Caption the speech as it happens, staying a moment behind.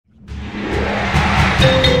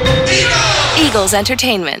Eagles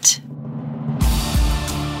Entertainment.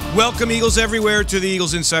 Welcome, Eagles everywhere, to the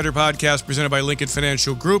Eagles Insider Podcast presented by Lincoln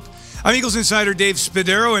Financial Group. I'm Eagles Insider Dave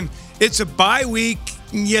Spadaro, and it's a bye week,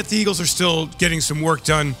 yet the Eagles are still getting some work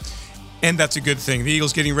done, and that's a good thing. The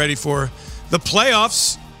Eagles getting ready for the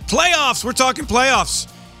playoffs. We're talking playoffs.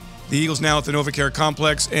 The Eagles now at the NovaCare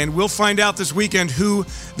Complex, and we'll find out this weekend who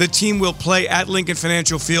the team will play at Lincoln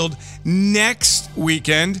Financial Field next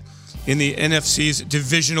weekend in the NFC's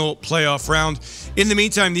divisional playoff round. In the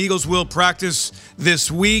meantime, the Eagles will practice this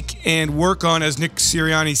week and work on, as Nick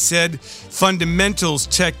Sirianni said, fundamentals,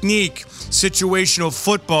 technique, situational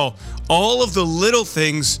football, all of the little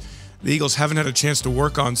things the Eagles haven't had a chance to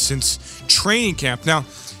work on since training camp. Now,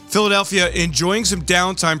 Philadelphia enjoying some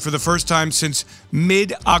downtime for the first time since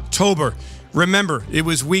mid-October. Remember, it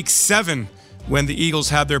was week 7 when the Eagles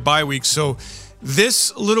had their bye week, so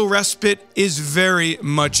this little respite is very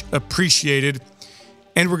much appreciated,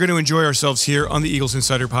 and we're going to enjoy ourselves here on the Eagles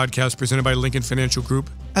Insider Podcast presented by Lincoln Financial Group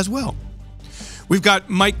as well. We've got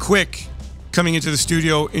Mike Quick coming into the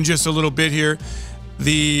studio in just a little bit here.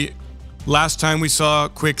 The last time we saw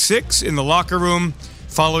Quick 6 in the locker room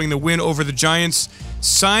following the win over the Giants,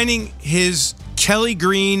 signing his Kelly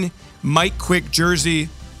Green Mike Quick jersey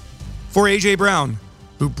for A.J. Brown,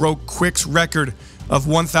 who broke Quick's record of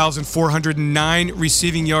 1,409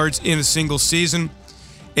 receiving yards in a single season.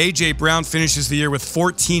 A.J. Brown finishes the year with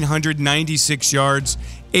 1,496 yards,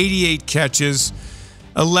 88 catches,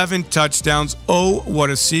 11 touchdowns. Oh, what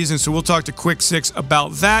a season. So we'll talk to Quick 6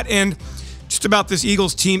 about that and just about this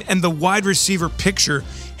Eagles team and the wide receiver picture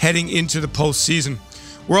heading into the postseason.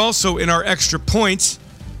 We're also, in our extra points,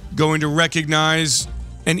 going to recognize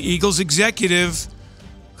an Eagles executive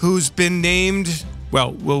who's been named,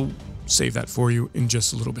 well, we'll save that for you in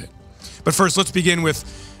just a little bit. But first, let's begin with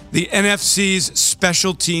the NFC's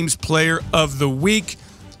Special Teams Player of the Week.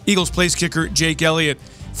 Eagles place kicker Jake Elliott,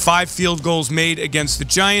 5 field goals made against the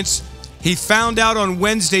Giants. He found out on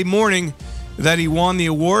Wednesday morning that he won the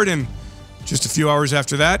award, and just a few hours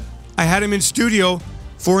after that, I had him in studio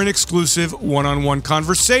for an exclusive one-on-one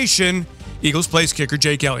conversation. Eagles place kicker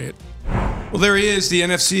Jake Elliott. Well, there he is, the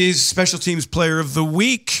NFC's Special Teams Player of the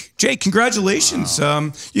Week. Jake, congratulations.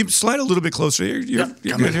 You slide a little bit closer. You're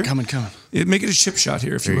good here. Coming. Make it a chip shot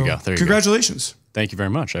here, if you will. There you go. Congratulations. Thank you very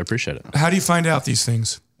much. I appreciate it. How do you find out these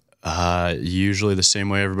things? Usually the same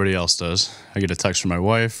way everybody else does. I get a text from my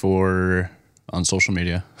wife or on social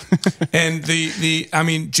media. And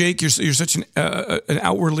Jake, you're such an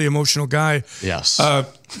outwardly emotional guy. Yes.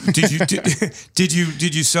 Did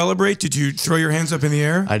you celebrate? Did you throw your hands up in the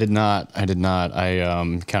air? I did not.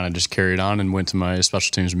 I kind of just carried on and went to my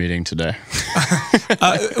special teams meeting today.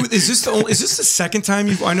 Is this the second time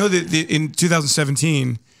I know that in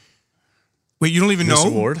 2017. Wait, you don't even know?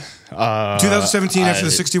 Award? 2017, after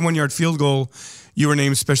the 61-yard field goal, you were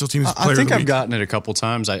named Special Teams Player of the Week. I think I've gotten it a couple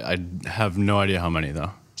times. I have no idea how many,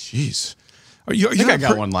 though. Jeez. I think I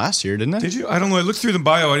got one last year, didn't I? Did you? I don't know. I looked through the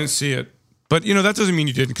bio. I didn't see it. But, that doesn't mean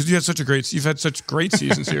you didn't, because you've had such great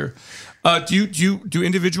seasons here. Do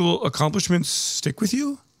individual accomplishments stick with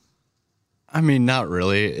you? I mean, not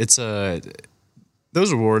really.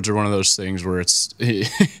 Those awards are one of those things where it's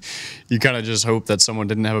you kind of just hope that someone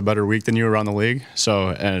didn't have a better week than you around the league.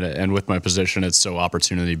 So, and with my position, it's so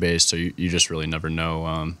opportunity based. So you just really never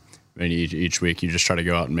know. Each week you just try to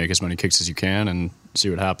go out and make as many kicks as you can and see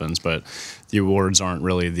what happens. But the awards aren't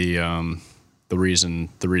really the reason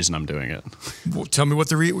I'm doing it. Well, tell me what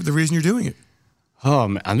the reason you're doing it.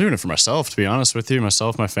 I'm doing it for myself, to be honest with you.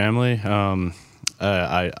 Myself, my family.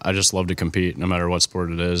 I just love to compete no matter what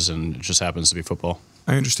sport it is, and it just happens to be football.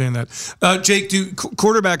 I understand that. Jake, do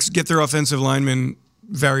quarterbacks get their offensive linemen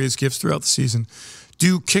various gifts throughout the season?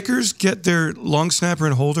 Do kickers get their long snapper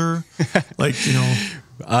and holder?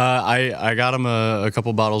 I got them a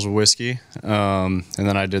couple bottles of whiskey, and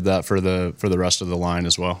then I did that for the rest of the line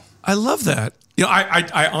as well. I love that.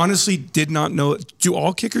 I honestly did not know. Do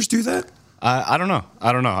all kickers do that? I don't know.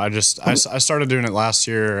 I started doing it last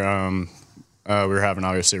year. We were having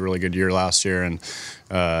obviously a really good year last year, and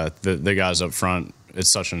the guys up front, it's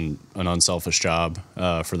such an unselfish job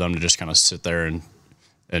for them to just kind of sit there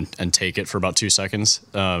and take it for about 2 seconds,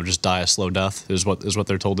 just die a slow death is what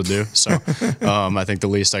they're told to do. So I think the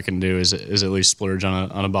least I can do is at least splurge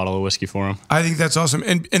on a bottle of whiskey for them. I think that's awesome.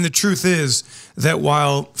 And the truth is that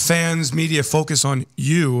while fans, media focus on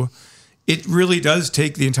you, it really does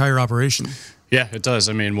take the entire operation. Yeah, it does.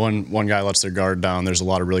 I mean, one guy lets their guard down. There's a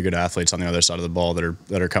lot of really good athletes on the other side of the ball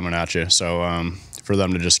that are coming at you. So for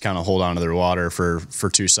them to just kind of hold on to their water for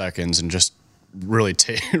 2 seconds and just really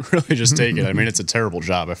take it. I mean, it's a terrible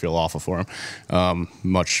job. I feel awful for them.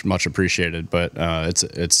 Much appreciated, but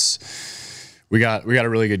it's we got a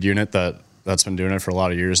really good unit that's been doing it for a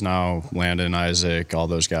lot of years now. Landon, Isaac, all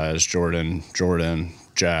those guys, Jordan,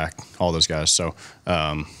 Jack, all those guys. So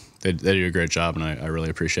they do a great job, and I really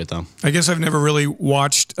appreciate them. I guess I've never really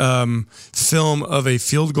watched film of a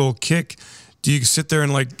field goal kick. Do you sit there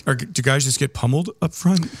and do guys just get pummeled up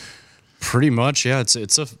front? Pretty much, yeah.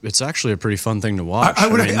 It's actually a pretty fun thing to watch. I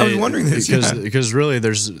was wondering this because really,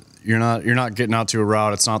 you're not getting out to a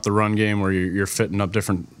route. It's not the run game where you're fitting up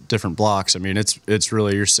different blocks. I mean, it's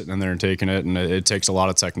really you're sitting in there and taking it, and it takes a lot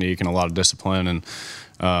of technique and a lot of discipline,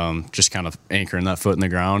 and just kind of anchoring that foot in the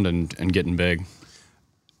ground and getting big.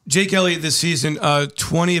 Jake Elliott this season,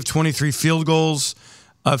 20 of 23 field goals,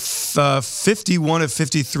 51 of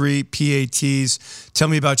 53 PATs. Tell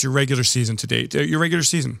me about your regular season to date. Your regular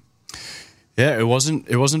season. Yeah, it wasn't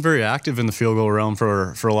very active in the field goal realm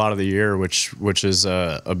for a lot of the year, which is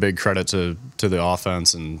a big credit to the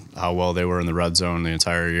offense and how well they were in the red zone the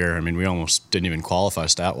entire year. I mean, we almost didn't even qualify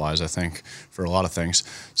stat wise, I think, for a lot of things.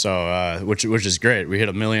 So which is great. We hit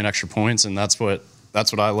 1 million extra points, and that's what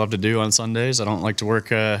I love to do on Sundays. I don't like to work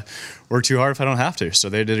too hard if I don't have to. So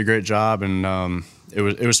they did a great job, and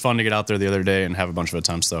it was fun to get out there the other day and have a bunch of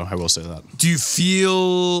attempts, though. I will say that.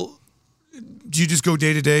 Do you just go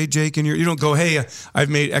day to day, Jake? And you don't go, hey, I've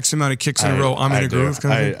made X amount of kicks in a row. I'm in a groove.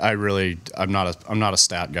 I'm not a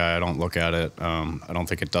stat guy. I don't look at it. I don't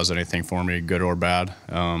think it does anything for me, good or bad.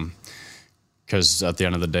 Because at the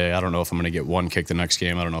end of the day, I don't know if I'm going to get 1 kick the next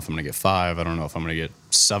game. I don't know if I'm going to get 5. I don't know if I'm going to get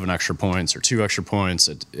 7 extra points or 2 extra points.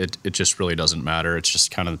 It just really doesn't matter. It's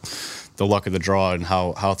just kind of the luck of the draw and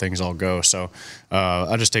how things all go. So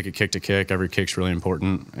I just take it kick to kick. Every kick's really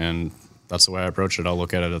important, and that's the way I approach it. I'll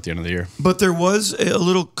look at it at the end of the year. But there was a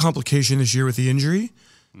little complication this year with the injury.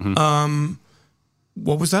 Mm-hmm.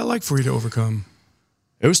 What was that like for you to overcome?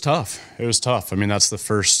 It was tough. I mean, that's the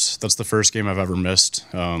first game I've ever missed.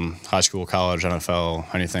 High school, college,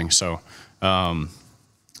 NFL, anything. So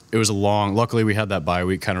it was luckily we had that bye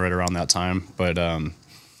week kind of right around that time, but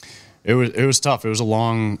it was tough. It was a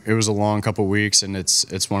long couple weeks, and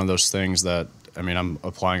it's one of those things that, I mean, I'm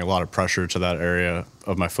applying a lot of pressure to that area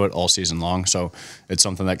of my foot all season long. So it's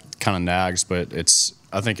something that kind of nags, but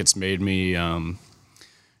I think it's made me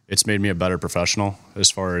a better professional as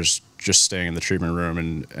far as just staying in the treatment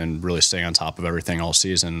room and really staying on top of everything all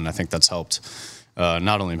season. And I think that's helped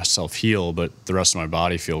not only myself heal, but the rest of my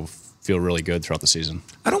body feel really good throughout the season.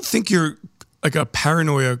 I don't think you're like a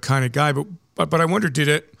paranoia kind of guy, but I wonder, did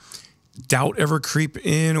it doubt ever creep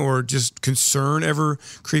in, or just concern ever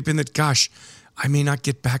creep in that, gosh, I may not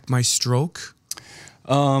get back my stroke?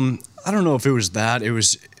 I don't know if it was that. It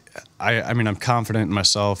was, I mean, I'm confident in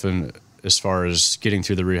myself, and as far as getting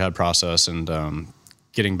through the rehab process and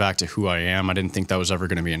getting back to who I am, I didn't think that was ever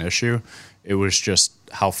going to be an issue. It was just,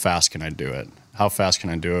 how fast can I do it? How fast can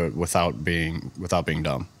I do it without being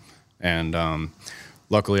dumb? And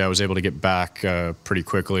luckily, I was able to get back pretty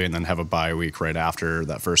quickly, and then have a bye week right after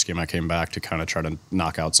that first game I came back to kind of try to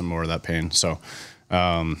knock out some more of that pain. So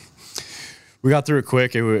we got through it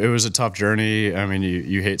quick. It was a tough journey. I mean,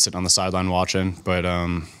 you hate sitting on the sideline watching, but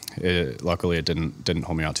luckily it didn't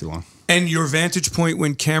hold me out too long. And your vantage point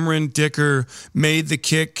when Cameron Dicker made the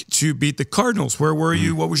kick to beat the Cardinals, where were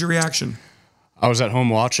you? What was your reaction? I was at home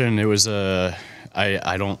watching. It was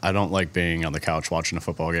I don't like being on the couch watching a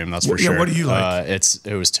football game. That's for sure. What do you like?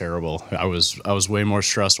 It was terrible. I was way more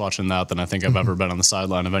stressed watching that than I think I've ever been on the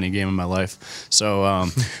sideline of any game in my life. So,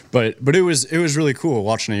 but it was really cool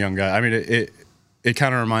watching a young guy. I mean, it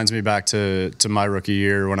kind of reminds me back to my rookie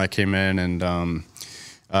year when I came in, and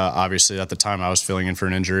obviously at the time I was filling in for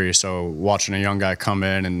an injury. So watching a young guy come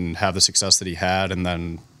in and have the success that he had, and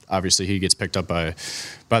then obviously he gets picked up by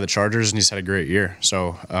the Chargers, and he's had a great year.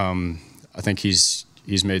 So I think he's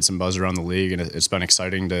made some buzz around the league, and it's been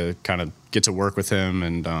exciting to kind of get to work with him.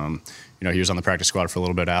 And he was on the practice squad for a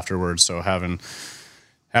little bit afterwards, so having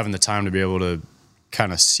the time to be able to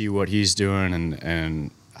kind of see what he's doing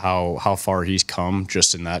and how far he's come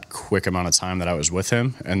just in that quick amount of time that I was with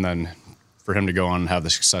him, and then for him to go on and have the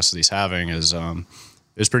success that he's having is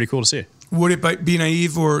pretty cool to see. Would it be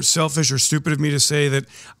naive or selfish or stupid of me to say that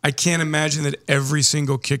I can't imagine that every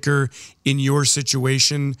single kicker in your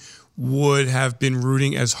situation would have been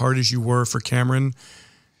rooting as hard as you were for Cameron?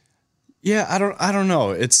 Yeah, I don't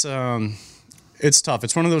know. It's tough.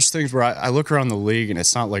 It's one of those things where I look around the league, and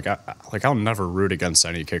it's not like I'll never root against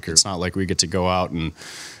any kicker. It's not like we get to go out and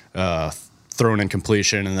throw an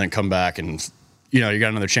incompletion and then come back and you got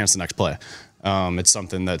another chance the next play. It's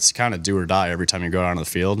something that's kind of do or die every time you go out on the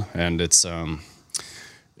field, and it's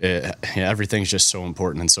everything's just so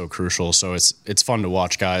important and so crucial. So it's fun to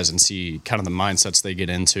watch guys and see kind of the mindsets they get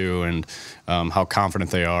into and how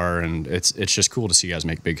confident they are, and it's just cool to see guys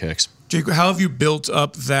make big kicks. Jake, how have you built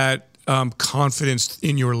up that confidence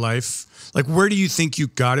in your life? Like, where do you think you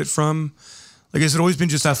got it from? Like, has it always been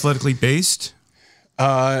just athletically based?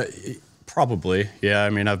 Probably, yeah. I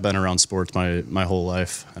mean, I've been around sports my whole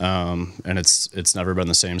life, and it's never been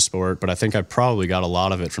the same sport. But I think I probably got a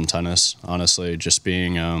lot of it from tennis. Honestly, just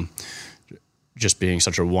being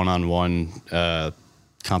such a one-on-one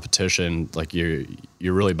competition, like you're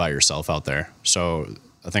really by yourself out there. So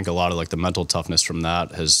I think a lot of like the mental toughness from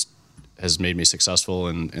that has made me successful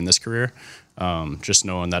in this career. Just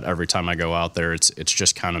knowing that every time I go out there, it's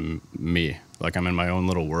just kind of me. Like I'm in my own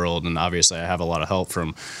little world, and obviously I have a lot of help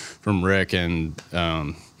from Rick and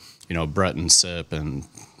Brett and Sip, and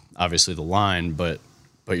obviously the line. But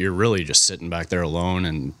you're really just sitting back there alone,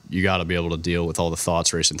 and you got to be able to deal with all the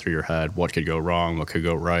thoughts racing through your head. What could go wrong? What could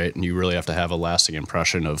go right? And you really have to have a lasting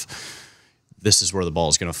impression of, this is where the ball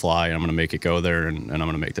is going to fly, and I'm going to make it go there, and I'm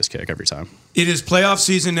going to make this kick every time. It is playoff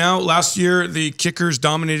season now. Last year, the kickers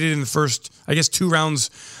dominated in the first, 2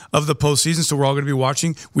 rounds of the postseason, so we're all going to be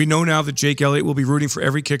watching. We know now that Jake Elliott will be rooting for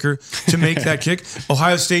every kicker to make that kick.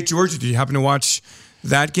 Ohio State, Georgia, did you happen to watch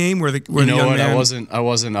that game where the young man... I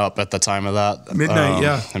wasn't up at the time of that. Midnight,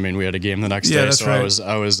 yeah. I mean, we had a game the next day, so right.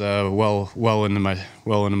 I was well into my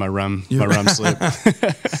REM sleep.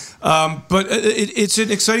 But it's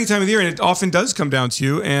an exciting time of the year, and it often does come down to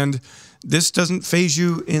you, and this doesn't faze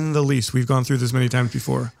you in the least. We've gone through this many times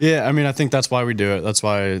before. Yeah, I mean, I think that's why we do it. That's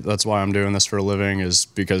why I'm doing this for a living, is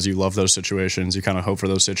because you love those situations. You kind of hope for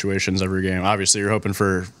those situations every game. Obviously, you're hoping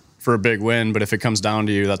for a big win, but if it comes down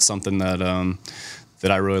to you, that's something that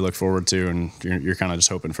I really look forward to, and you're kind of just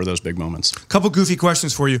hoping for those big moments. Couple goofy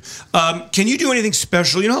questions for you. Can you do anything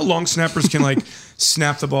special? You know how long snappers can like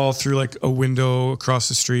snap the ball through like a window across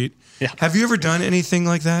the street? Yeah. Have you ever done anything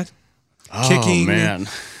like that? Oh, man.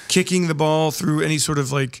 Kicking the ball through any sort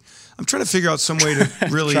of like... I'm trying to figure out some way to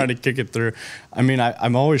really... trying to kick it through. I mean,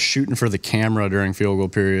 I'm always shooting for the camera during field goal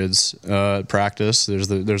periods. Practice. There's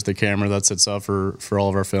the camera that sits up for all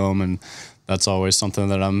of our film, and that's always something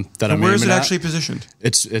that I'm and where is it at. actually positioned?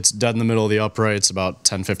 It's dead in the middle of the upright. It's about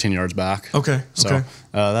 10, 15 yards back. Okay. So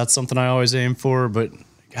that's something I always aim for, but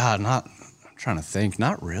I'm trying to think.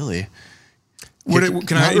 Not really.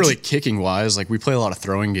 Kicking wise. Like we play a lot of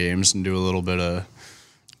throwing games and do a little bit of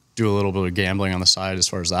gambling on the side as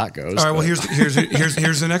far as that goes. All right. Well, here's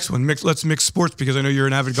the next one. Let's mix sports, because I know you're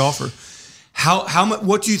an avid golfer.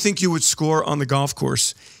 What do you think you would score on the golf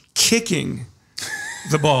course kicking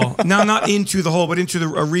the ball? Now, not into the hole, but into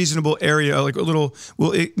a reasonable area, like a little.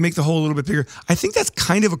 Will it make the hole a little bit bigger? I think that's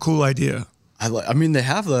kind of a cool idea. I mean, they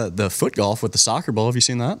have the foot golf with the soccer ball. Have you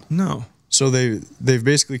seen that? No. So they've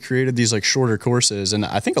basically created these like shorter courses, and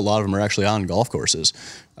I think a lot of them are actually on golf courses,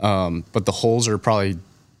 but the holes are probably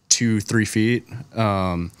 2-3 feet,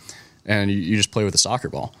 and you just play with a soccer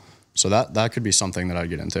ball. So that could be something that I'd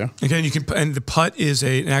get into. Okay, and the putt is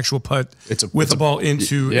an actual putt with the ball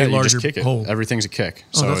into a larger you just kick it. hole. Everything's a kick.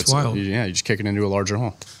 Oh, so that's wild. You just kick it into a larger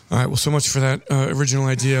hole. All right, well, so much for that original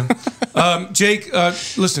idea. Jake,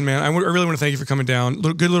 listen, man, I really want to thank you for coming down.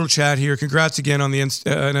 Good little chat here. Congrats again on the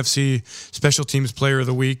NFC Special Teams Player of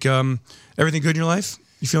the Week. Everything good in your life?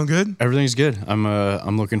 You feeling good? Everything's good.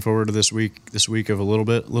 I'm looking forward to this week of a little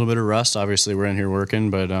bit of rest. Obviously, we're in here working,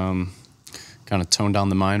 but kind of tone down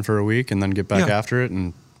the mind for a week and then get back after it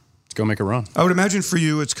and go make a run. I would imagine for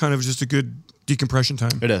you, it's kind of just a good decompression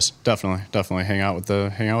time. It is definitely hang out with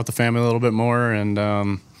the family a little bit more, and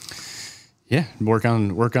work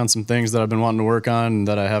on some things that I've been wanting to work on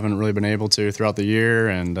that I haven't really been able to throughout the year,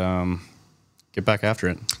 and get back after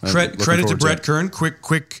it. Credit to Brett Kern.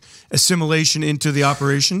 Quick assimilation into the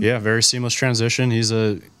operation. Yeah, very seamless transition. He's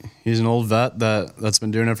an old vet that's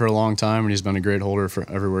been doing it for a long time, and he's been a great holder for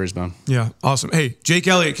everywhere he's been. Yeah, awesome. Hey, Jake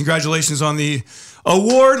Elliott, congratulations on the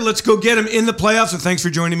award. Let's go get him in the playoffs, and thanks for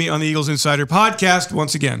joining me on the Eagles Insider podcast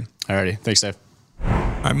once again. Alrighty, thanks, Dave.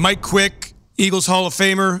 I'm Mike Quick, Eagles Hall of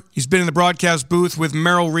Famer. He's been in the broadcast booth with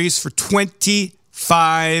Merrill Reese for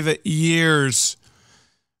 25 years.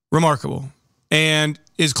 Remarkable. And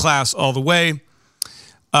is class all the way.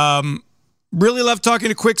 Really love talking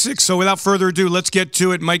to Quick Six, so without further ado, let's get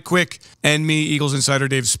to it. Mike Quick and me, Eagles Insider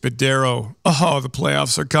Dave Spadaro. Oh, the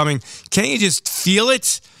playoffs are coming. Can't you just feel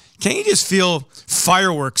it? Can't you just feel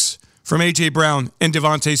fireworks from A.J. Brown and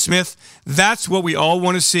Devontae Smith? That's what we all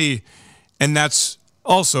want to see, and that's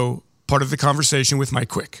also part of the conversation with Mike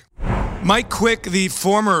Quick. Mike Quick, the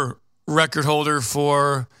former record holder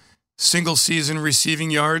for single-season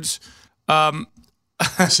receiving yards.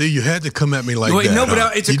 See, you had to come at me like wait, that. No, but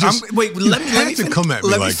huh? it's a wait. Let me come at me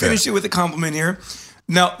let like me finish that. it with a compliment here.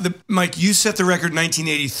 Now, Mike, you set the record in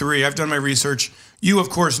 1983. I've done my research. You, of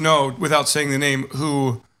course, know without saying the name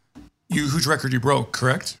whose record you broke.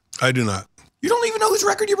 Correct? I do not. You don't even know whose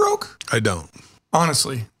record you broke? I don't.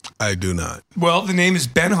 Honestly, I do not. Well, the name is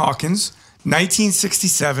Ben Hawkins,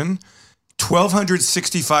 1967,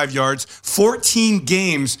 1,265 yards, 14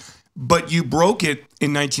 games, but you broke it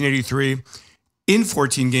in 1983 in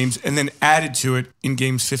 14 games and then added to it in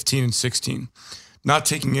games 15 and 16. Not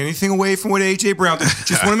taking anything away from what A.J. Brown did.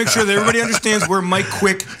 Just want to make sure that everybody understands where Mike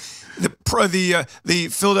Quick, the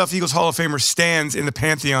Philadelphia Eagles Hall of Famer, stands in the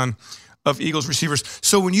pantheon of Eagles receivers.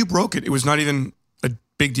 So when you broke it, it was not even a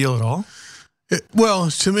big deal at all? Well,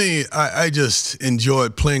 to me, I just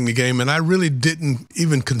enjoyed playing the game, and I really didn't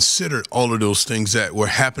even consider all of those things that were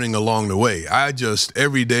happening along the way. I just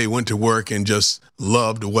every day went to work and just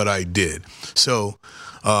loved what I did. So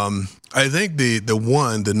I think the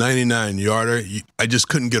 99-yarder, I just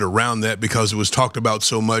couldn't get around that because it was talked about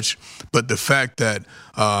so much. But the fact that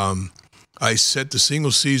I set the single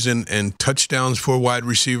season and touchdowns for a wide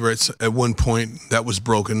receiver at one point. That was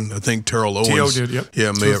broken. I think Terrell Owens. T.O. did, yep.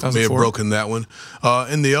 Yeah, may have broken that one.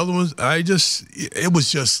 And the other ones, it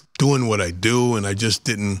was just doing what I do, and it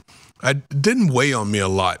didn't weigh on me a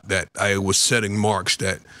lot that I was setting marks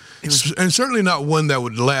and certainly not one that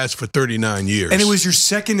would last for 39 years. And it was your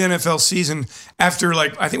second NFL season after,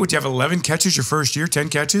 I think, would you have 11 catches your first year, 10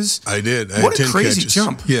 catches? I did. What a crazy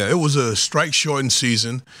jump. Yeah, it was a strike-shortened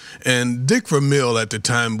season. And Dick Vermeil at the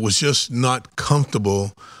time was just not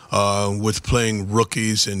comfortable with playing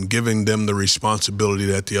rookies and giving them the responsibility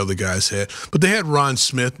that the other guys had. But they had Ron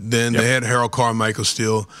Smith then. Yep. They had Harold Carmichael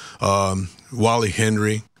still, Wally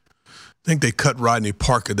Henry. I think they cut Rodney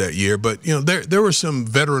Parker that year, but there were some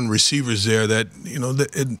veteran receivers there that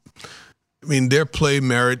their play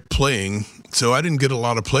merit playing. So I didn't get a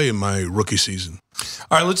lot of play in my rookie season.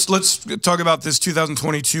 All right, let's talk about this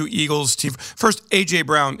 2022 Eagles team. First, A.J.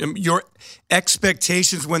 Brown, your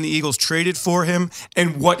expectations when the Eagles traded for him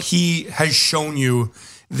and what he has shown you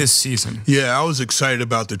this season. Yeah, I was excited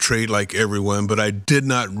about the trade like everyone, but I did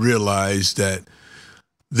not realize that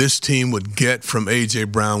this team would get from A.J.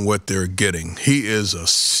 Brown what they're getting. He is a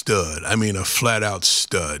stud. I mean, a flat-out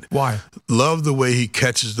stud. Why? Love the way he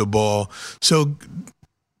catches the ball. So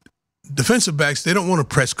defensive backs, they don't want to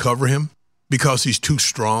press cover him because he's too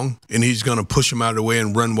strong, and he's going to push him out of the way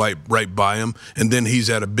and run right by him, and then he's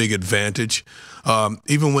at a big advantage.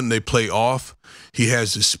 Even when they play off, he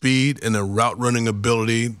has the speed and the route-running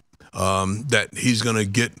ability that he's going to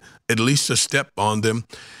get at least a step on them.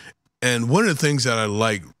 And one of the things that I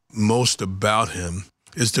like most about him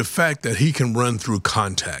is the fact that he can run through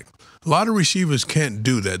contact. A lot of receivers can't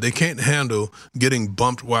do that. They can't handle getting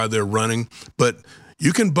bumped while they're running, but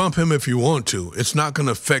you can bump him if you want to. It's not going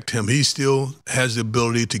to affect him. He still has the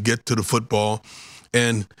ability to get to the football,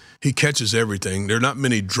 and he catches everything. There are not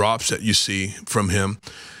many drops that you see from him.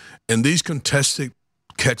 And these contested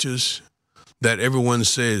catches that everyone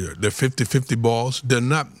says they're 50-50 balls. They're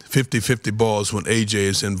not 50-50 balls when AJ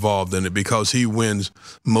is involved in it because he wins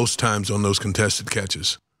most times on those contested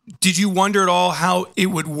catches. Did you wonder at all how it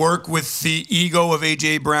would work with the ego of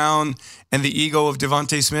A.J. Brown and the ego of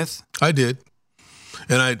Devontae Smith? I did.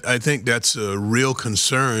 And I think that's a real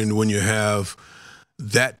concern when you have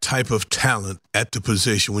that type of talent at the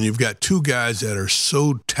position. When you've got two guys that are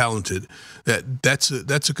so talented, that's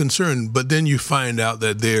a concern. But then you find out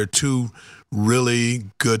that they're two really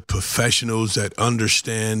good professionals that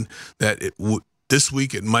understand that this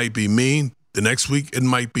week it might be me, the next week it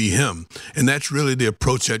might be him. And that's really the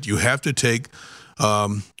approach that you have to take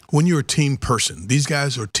when you're a team person. These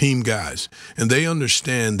guys are team guys, and they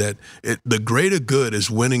understand that the greater good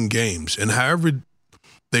is winning games. And however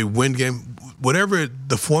they win game, whatever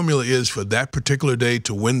the formula is for that particular day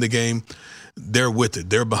to win the game, they're with it.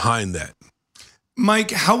 They're behind that.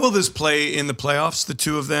 Mike, how will this play in the playoffs, the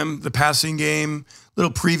two of them, the passing game?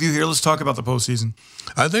 Little preview here. Let's talk about the postseason.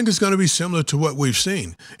 I think it's going to be similar to what we've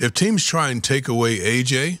seen. If teams try and take away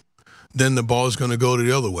AJ, then the ball is going to go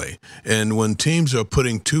the other way. And when teams are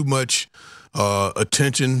putting too much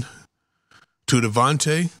attention to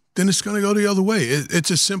Devontae, then it's going to go the other way.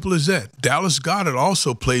 It's as simple as that. Dallas Goedert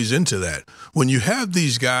also plays into that. When you have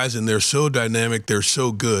these guys and they're so dynamic, they're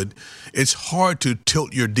so good, it's hard to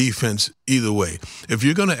tilt your defense either way. If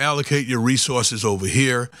you're going to allocate your resources over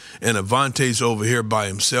here and Avonte's over here by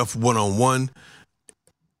himself one-on-one,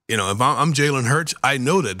 if I'm Jalen Hurts, I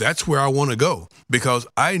know that that's where I want to go because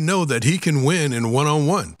I know that he can win in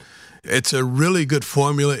one-on-one. It's a really good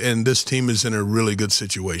formula, and this team is in a really good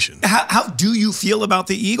situation. How do you feel about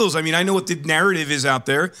the Eagles? I mean, I know what the narrative is out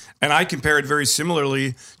there, and I compare it very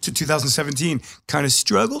similarly to 2017. Kind of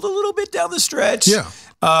struggled a little bit down the stretch,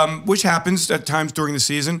 which happens at times during the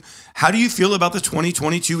season. How do you feel about the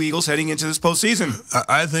 2022 Eagles heading into this postseason?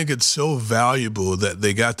 I think it's so valuable that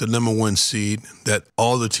they got the number 1 seed, that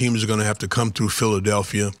all the teams are going to have to come through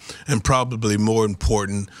Philadelphia, and probably more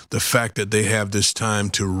important, the fact that they have this time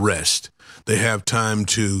to rest. They have time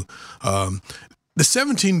to the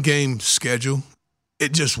 17-game schedule.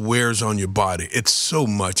 It just wears on your body. It's so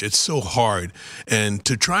much. It's so hard. And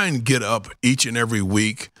to try and get up each and every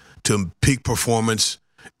week to peak performance,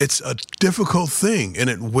 it's a difficult thing, and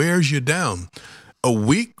it wears you down. A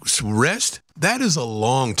week's rest, that is a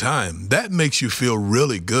long time. That makes you feel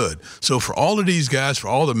really good. So for all of these guys, for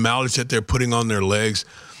all the mileage that they're putting on their legs,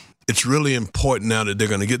 it's really important now that they're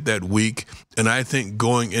going to get that week. And I think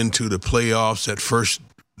going into the playoffs, that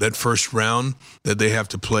first round that they have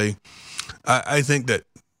to play, I think that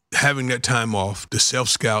having that time off, to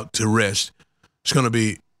self-scout, to rest, is going to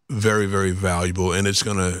be very, very valuable, and it's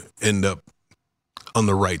going to end up on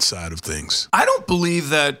the right side of things. I don't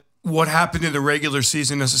believe that what happened in the regular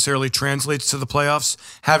season necessarily translates to the playoffs,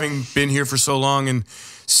 having been here for so long and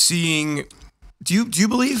seeing. Do you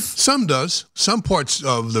believe? Some does. Some parts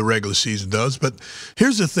of the regular season does. But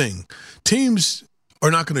here's the thing. Teams are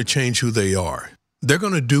not going to change who they are. They're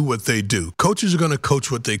going to do what they do. Coaches are going to coach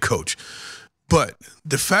what they coach. But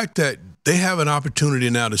the fact that they have an opportunity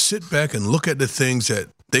now to sit back and look at the things that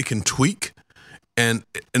they can tweak, and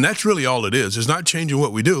that's really all it is. It's not changing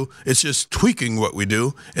what we do. It's just tweaking what we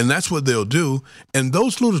do, and that's what they'll do. And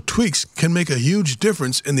those little tweaks can make a huge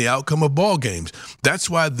difference in the outcome of ball games. That's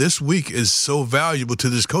why this week is so valuable to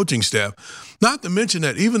this coaching staff. Not to mention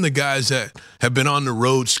that even the guys that have been on the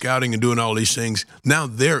road scouting and doing all these things, now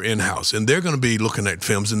they're in-house, and they're going to be looking at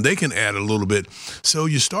films, and they can add a little bit. So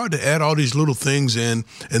you start to add all these little things in,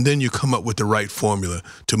 and then you come up with the right formula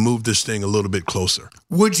to move this thing a little bit closer.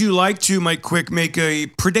 Would you like to, Mike Quick, make a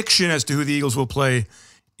prediction as to who the Eagles will play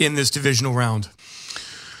in this divisional round?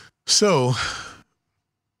 So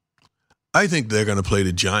I think they're going to play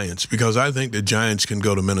the Giants, because I think the Giants can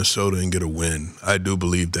go to Minnesota and get a win. I do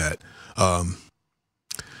believe that.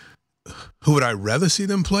 Who would I rather see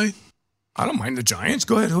them play? I don't mind the Giants.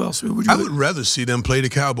 Go ahead. Who else? Who would you? I would rather see them play the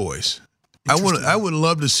Cowboys. I would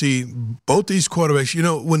love to see both these quarterbacks. You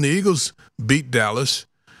know, when the Eagles beat Dallas,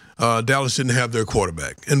 Dallas didn't have their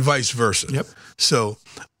quarterback, and vice versa. Yep. So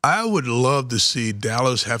I would love to see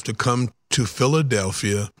Dallas have to come to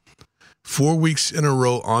Philadelphia 4 weeks in a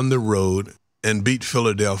row on the road and beat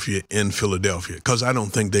Philadelphia in Philadelphia, because I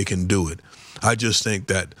don't think they can do it. I just think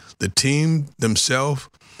that the team themselves,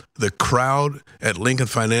 the crowd at Lincoln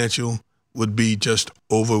Financial would be just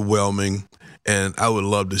overwhelming, and I would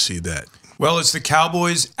love to see that. Well, it's the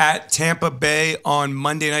Cowboys at Tampa Bay on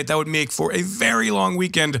Monday night. That would make for a very long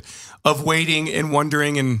weekend of waiting and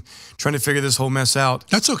wondering and trying to figure this whole mess out.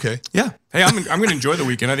 That's okay. Yeah. Hey, I'm going to enjoy the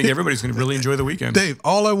weekend. I think everybody's going to really enjoy the weekend. Dave,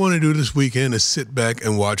 all I want to do this weekend is sit back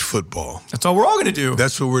and watch football. That's all we're all going to do.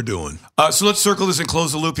 That's what we're doing. So let's circle this and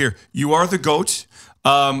close the loop here. You are the GOAT.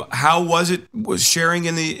 How was sharing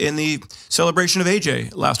in the celebration of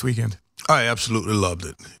AJ last weekend? I absolutely loved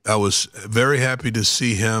it. I was very happy to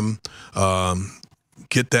see him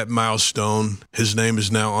get that milestone. His name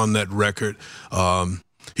is now on that record.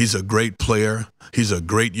 He's a great player. He's a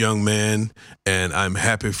great young man, and I'm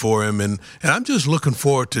happy for him. And I'm just looking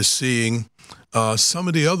forward to seeing some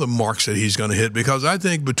of the other marks that he's going to hit, because I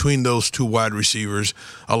think between those two wide receivers,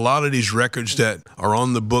 a lot of these records that are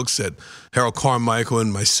on the books that Harold Carmichael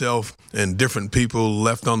and myself and different people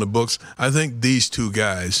left on the books, I think these two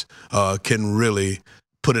guys can really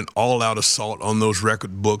put an all-out assault on those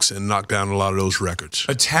record books and knock down a lot of those records.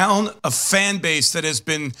 A fan base that has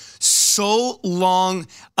been so long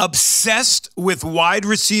obsessed with wide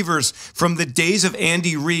receivers from the days of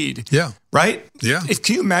Andy Reid. Yeah. Right? Yeah.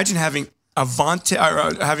 Can you imagine having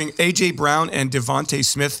having A.J. Brown and Devontae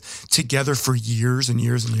Smith together for years and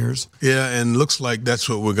years and years? Yeah, and looks like that's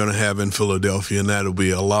what we're going to have in Philadelphia, and that'll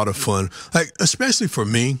be a lot of fun. Like, especially for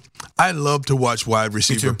me, I love to watch wide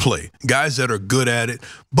receiver play. Guys that are good at it.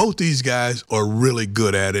 Both these guys are really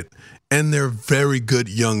good at it, and they're very good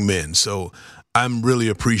young men. So I'm really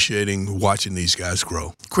appreciating watching these guys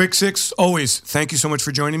grow. Quick Six, always, thank you so much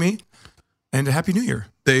for joining me, and a Happy New Year.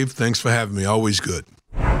 Dave, thanks for having me. Always good.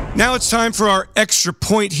 Now it's time for our extra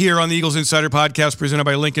point here on the Eagles Insider Podcast presented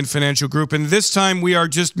by Lincoln Financial Group. And this time we are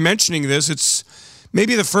just mentioning this. It's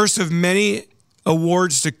maybe the first of many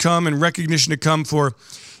awards to come and recognition to come for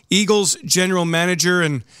Eagles general manager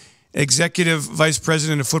and Executive Vice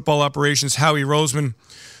President of Football Operations, Howie Roseman,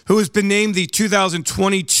 who has been named the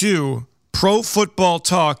 2022 Pro Football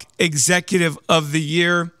Talk Executive of the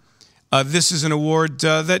Year. This is an award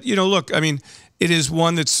that, look, I mean, it is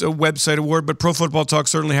one that's a website award, but Pro Football Talk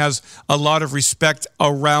certainly has a lot of respect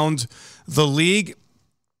around the league.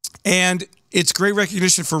 And it's great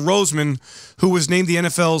recognition for Roseman, who was named the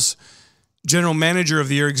NFL's General Manager of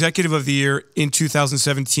the Year, Executive of the Year in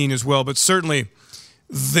 2017 as well. But certainly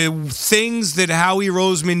the things that Howie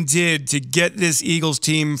Roseman did to get this Eagles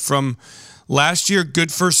team from last year,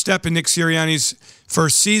 good first step in Nick Sirianni's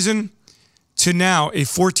first season, to now a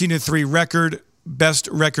 14-3 record, best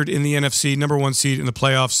record in the NFC, number one seed in the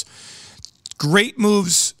playoffs. Great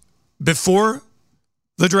moves before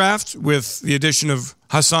the draft with the addition of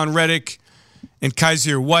Hassan Reddick and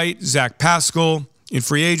Kaiser White, Zach Pascal in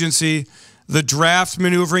free agency. The draft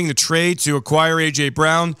maneuvering, the trade to acquire A.J.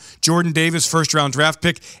 Brown, Jordan Davis, first-round draft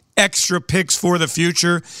pick, extra picks for the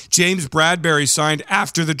future. James Bradbury signed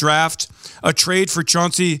after the draft, a trade for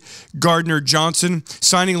Chauncey Gardner-Johnson,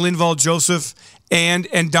 signing Linval Joseph and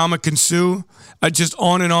Ndamukong Suh. Just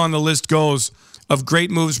on and on the list goes of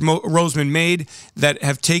great moves Roseman made that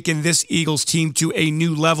have taken this Eagles team to a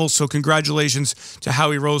new level. So congratulations to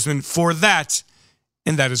Howie Roseman for that.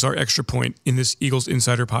 And that is our extra point in this Eagles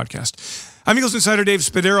Insider podcast. I'm Eagles Insider Dave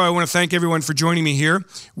Spadaro. I want to thank everyone for joining me here.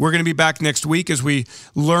 We're going to be back next week as we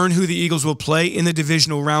learn who the Eagles will play in the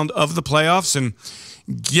divisional round of the playoffs, and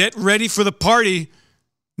get ready for the party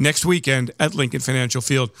next weekend at Lincoln Financial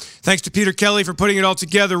Field. Thanks to Peter Kelly for putting it all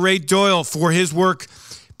together, Ray Doyle for his work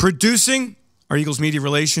producing, our Eagles media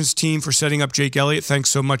relations team for setting up Jake Elliott. Thanks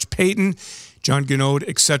so much, Peyton, John Gunode,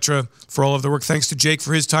 etc., for all of the work. Thanks to Jake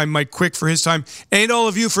for his time, Mike Quick for his time, and all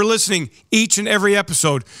of you for listening each and every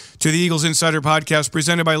episode to the Eagles Insider Podcast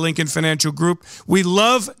presented by Lincoln Financial Group. We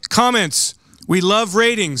love comments. We love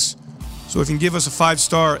ratings. So if you can give us a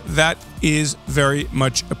 5-star, that is very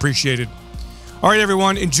much appreciated. All right,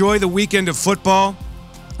 everyone, enjoy the weekend of football.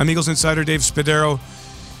 I'm Eagles Insider Dave Spadaro.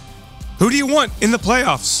 Who do you want in the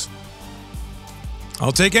playoffs?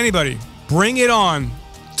 I'll take anybody. Bring it on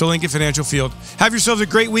to Lincoln Financial Field. Have yourselves a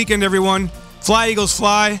great weekend, everyone. Fly, Eagles,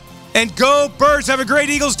 fly. And go, Birds. Have a great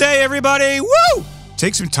Eagles day, everybody. Woo!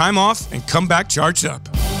 Take some time off and come back charged up.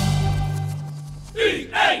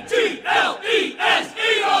 EATLES